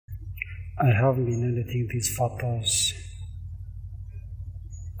I have been editing these photos,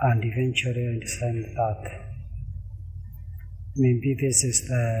 and eventually I decided that maybe this is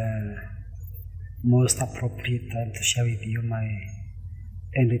the most appropriate time to share with you my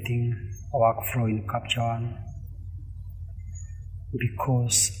editing workflow in Capture One,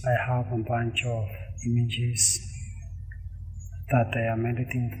 because I have a bunch of images that I am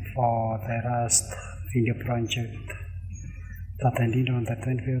editing for the last video project that I did on the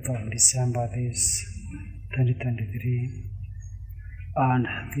 25th of December this 2023, and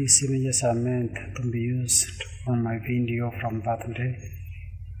these images are meant to be used on my video from that day,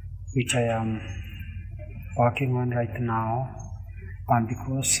 which I am working on right now. And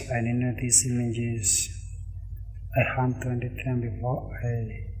because I needed these images, I had to edit them before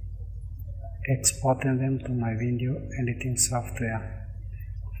I exported them to my video editing software.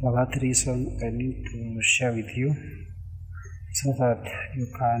 For that reason, I need to share with you so that you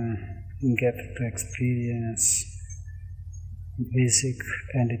can get to experience basic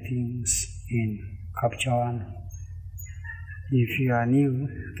editings in Capture One. If you are new,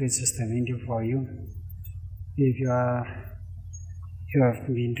 this is the video for you. If you have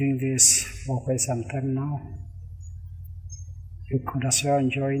been doing this for quite some time now, you could as well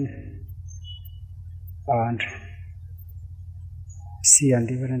join and see a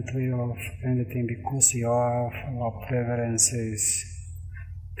different way of editing, because you have our preferences,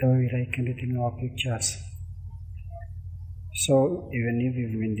 the way we like editing our pictures. So even if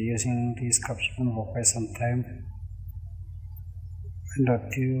you've been using this Capture One for quite some time, why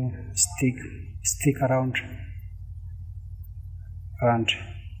don't you stick around and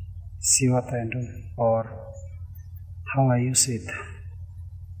see what I do or how I use it.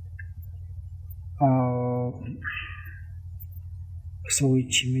 So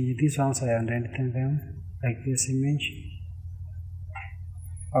which image? These ones I am editing them like this image.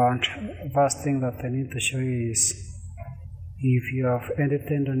 And first thing that I need to show you is, if you have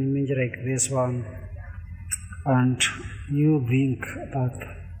edited an image like this one and you think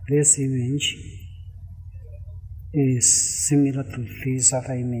that this image is similar to this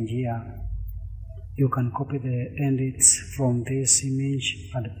other image here, you can copy the edits from this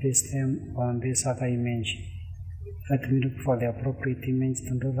image and paste them on this other image. Let me look for the appropriate image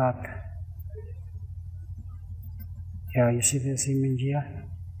to do that. Yeah, you see this image here?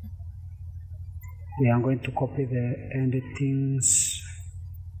 We are going to copy the editings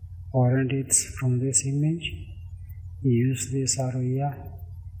or edits from this image. We use this arrow here.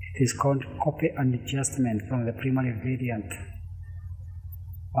 It is called copy and adjustment from the primary variant.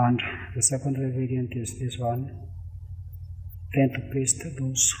 And the secondary variant is this one. Then to paste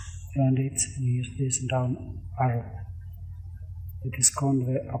those edits, we use this down arrow. It is called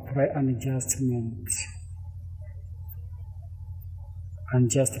the apply and adjustment. And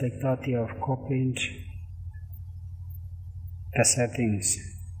just like that, you have copied the settings.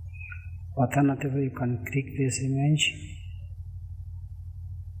 Alternatively, you can click this image,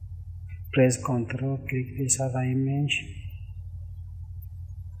 press Ctrl, click this other image,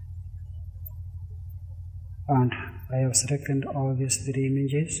 and I have selected all these three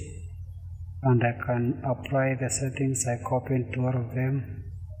images, and I can apply the settings I copied to all of them.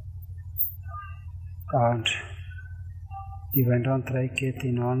 And if I don't like it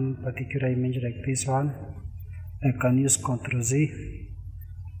in one particular image like this one, I can use Ctrl Z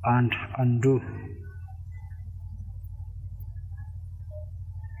and undo.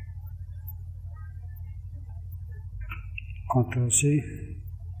 Ctrl Z,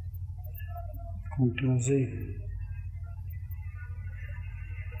 Ctrl Z.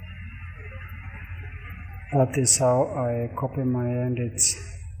 That is how I copy my edits.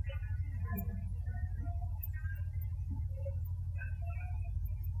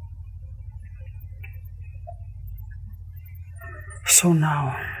 So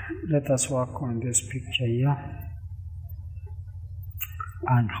now let us work on this picture here,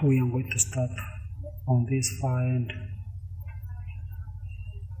 and we are going to start on this far end.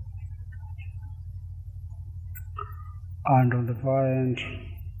 And on the far end,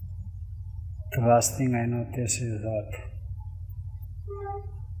 the first thing I notice is that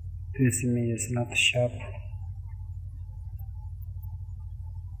this image is not sharp.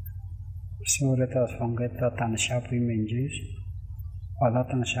 So let us forget that unsharp images. For that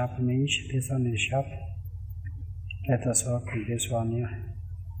unsharp image, this one is sharp. Let us work with this one here.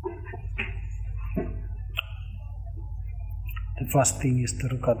 The first thing is to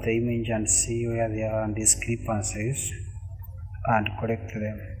look at the image and see where there are discrepancies and correct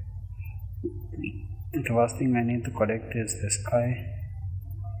them. The first thing I need to correct is the sky.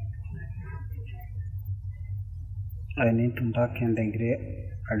 I need to darken the gray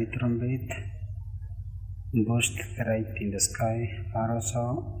a little bit, boost the light in the sky, and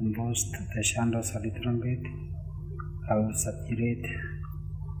also boost the shadows a little bit. I will saturate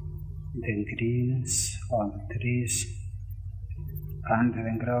the greens on the trees and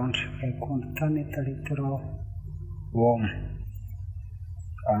the ground. I could turn it a little warm,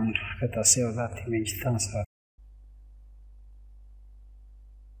 and let us see how that image turns out.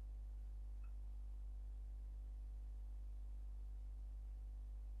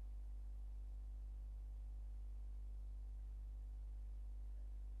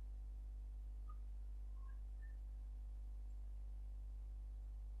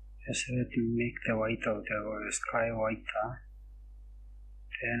 Just let me make the white of the sky whiter.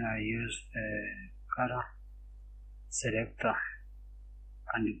 Then I use the color selector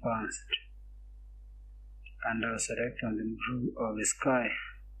and advanced, and I'll select on the blue of the sky.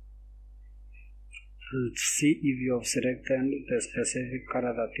 To see if you have selected the specific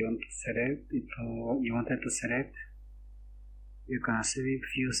color that you want to select, you wanted to select, you can see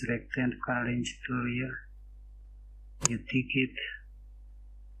if you selected color range tool here, you tick it,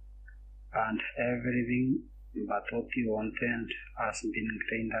 and everything but what you wanted has been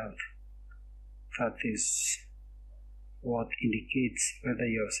grayed out. That is what indicates whether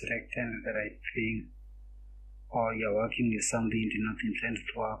you have selected the right thing or you are working with something you do not intend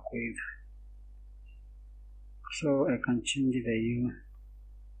to work with. So I can change the hue,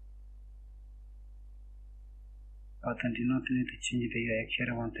 but I do not need to change the hue. I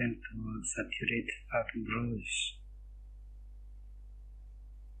actually wanted to saturate that blues.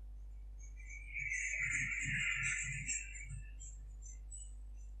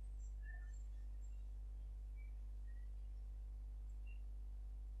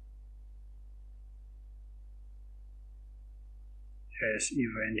 As if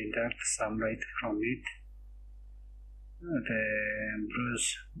I deduct some light from it, the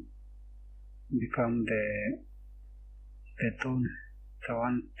blues become the tone that I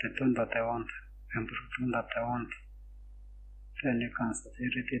want, the blue tone that I want. Then you can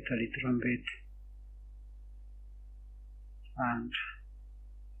saturate it a little bit, and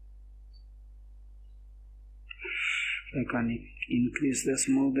I can increase the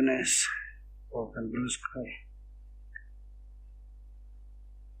smoothness of the blue sky.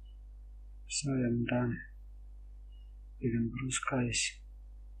 So I am done with the blue skies.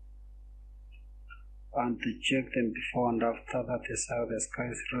 And to check them before and after, that is how the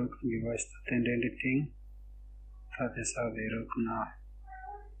skies look before I started editing. That is how they look now.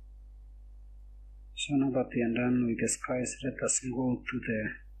 So now that we are done with the skies, let us go to the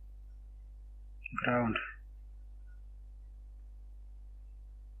ground.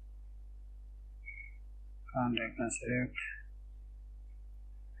 And I can select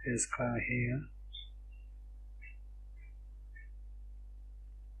this sky here.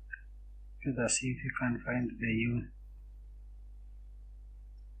 Let us see if you can find the hue.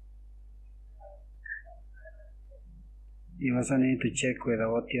 You also need to check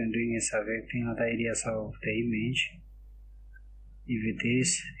whether what you are doing is affecting other areas of the image. If it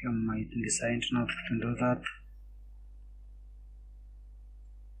is, you might decide not to do that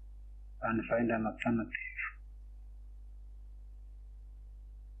and find an alternative.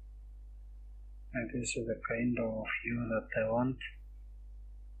 And this is the kind of hue that I want.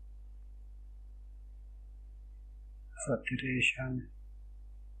 Saturation,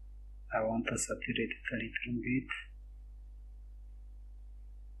 I want to saturate it a little bit.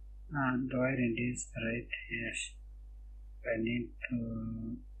 And while it is right, yes, I need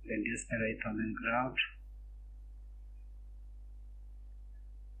to reduce the light on the ground.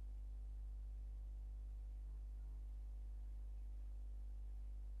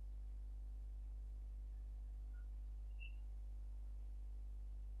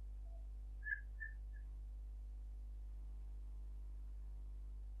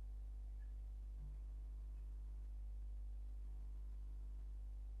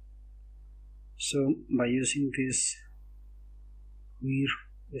 So by using this wheel,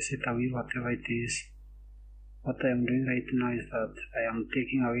 whatever it is, what I am doing right now is that I am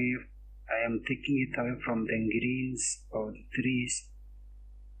taking it away from the greens of the trees,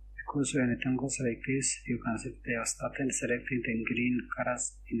 because when it goes like this, you can see they have started selecting the green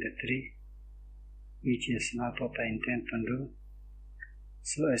colors in the tree, which is not what I intend to do.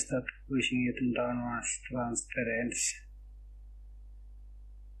 So I start pushing it downwards towards the ends.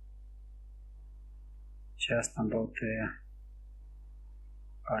 Just about there,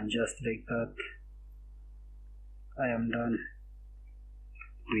 and just like that, I am done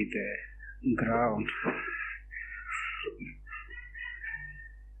with the ground.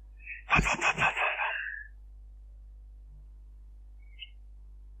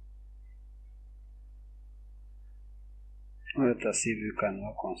 Let us see if we can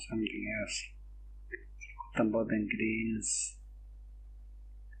work on something else. What about the greens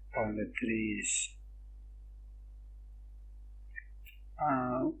on the trees?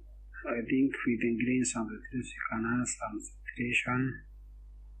 I think with the greens on the trees you can add some saturation.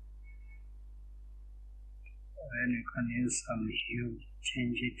 Then you can use some hue,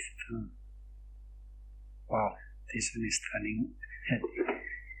 change it to, wow, this one is turning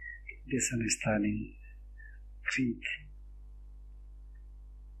this one is turning green.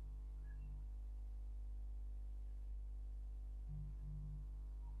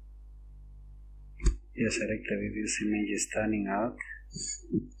 Yes, I like the way this image is turning out,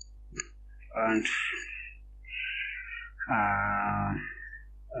 and I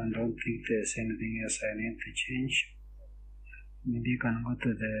don't think there's anything else I need to change. Maybe you can go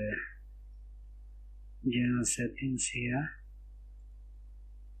to the general settings here,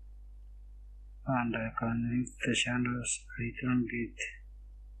 and I can lift the shadows a little bit.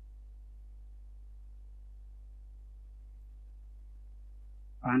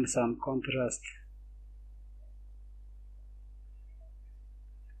 And some contrast,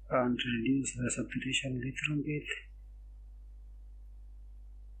 and reduce the saturation a little bit.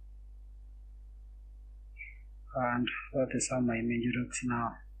 And that is how my image looks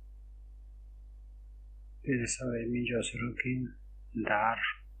now. This is how the image was looking dark.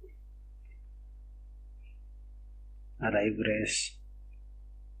 Rivalries.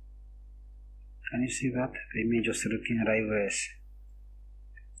 Can you see that? The image was looking rivalries.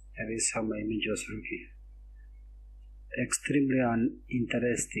 That is how my image was looking. Extremely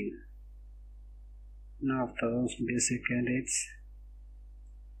uninteresting. Now after those basic edits,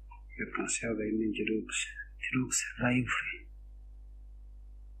 you can see how the image looks. It looks lively.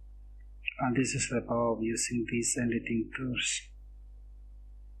 And this is the power of using these editing tools.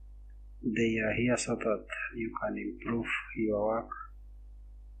 They are here so that you can improve your work,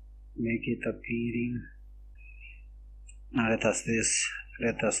 make it appealing. Now let us this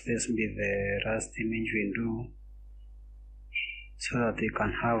be the last image we do, so that you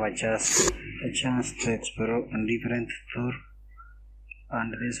can have a chance to explore a different tool.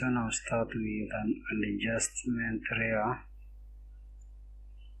 And this one I'll start with an adjustment layer.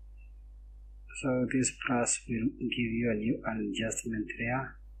 So this brush will give you a new adjustment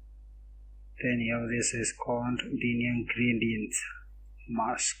layer. Then you have this is called linear gradient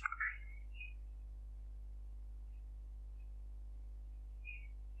mask.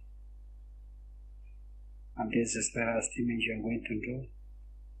 And this is the last image I'm going to do,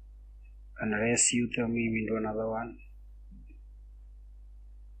 unless you tell me we do another one.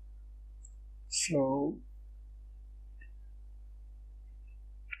 So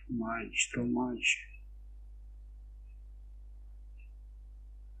too much.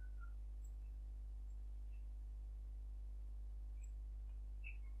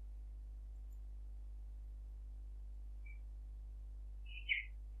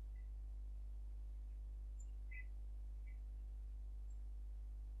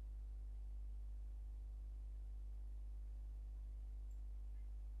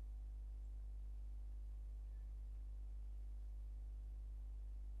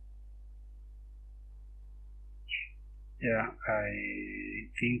 Yeah, I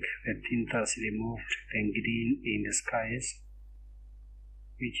think the tint has removed the green in the skies,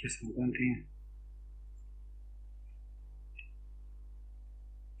 which is something.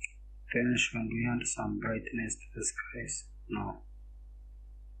 Then should we add some brightness to the skies? No.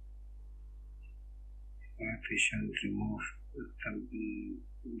 We should remove the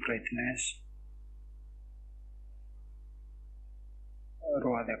brightness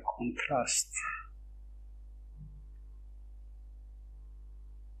or the contrast.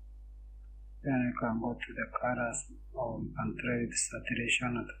 Then you can go to the colors, or you can try with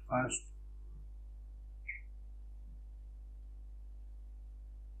saturation at first.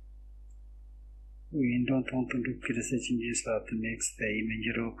 We don't want to do crazy changes that makes the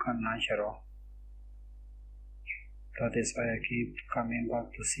image look unnatural. That is why I keep coming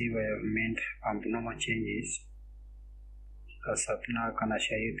back to see where I've made abnormal changes. Because now I can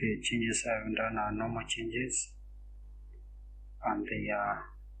show you the changes I've done are normal changes, and they are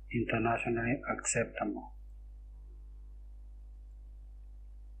internationally acceptable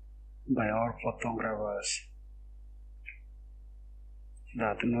by all photographers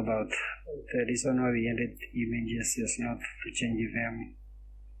that know that the reason why we edit images is not to change them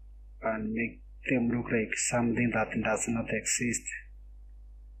and make them look like something that does not exist.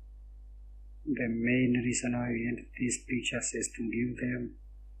 The main reason why we edit these pictures is to give them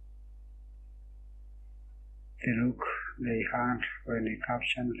the look they had when we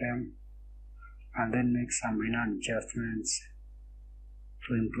caption them, and then make some minor adjustments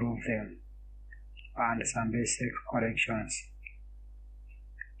to improve them, and some basic corrections.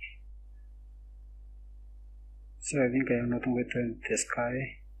 So I think I am not going to the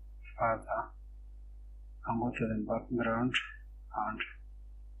sky further. I'll go to the background and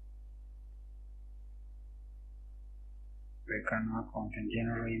we can work on the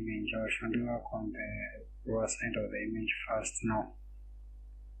general image, or should we work on the lower side of the image first now?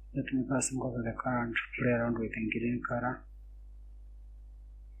 Let me first go to the color and play around with the green color.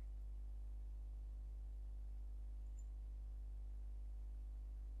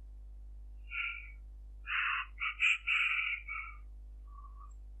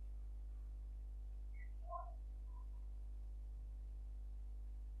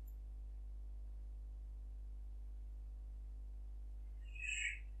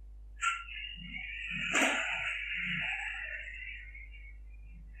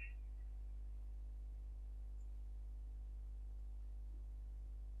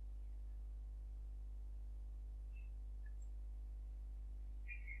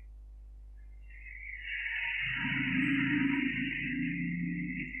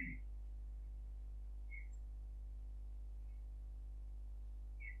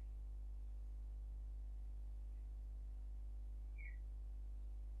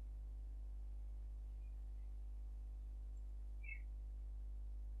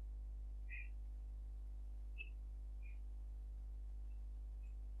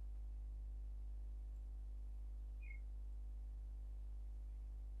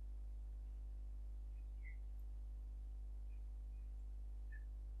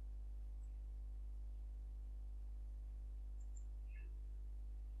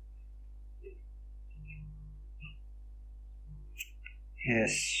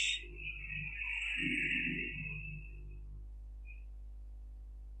 Yes.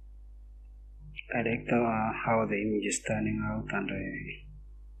 I like how the image is turning out, and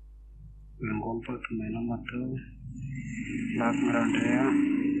we'll go back to my normal tool, background here.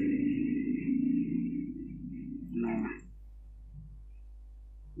 Now,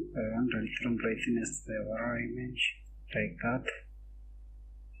 I want a little brightness the overall image, like that.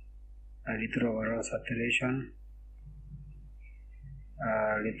 A little overall saturation.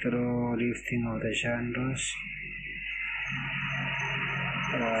 A little lifting of the shadows,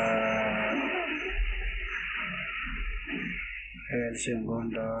 also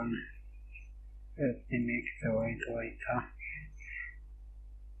going down. Let me make the white whiter.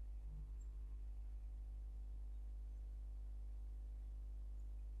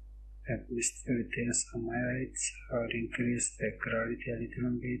 Let me still retain some highlights or increase the clarity a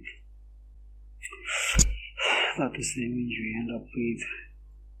little bit. That is the image we end up with.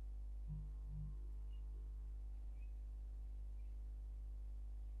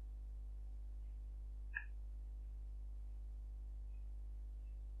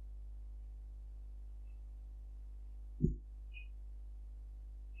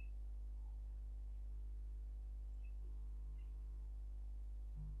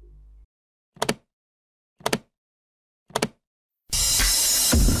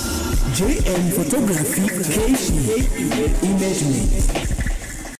 JM Photography KE Image.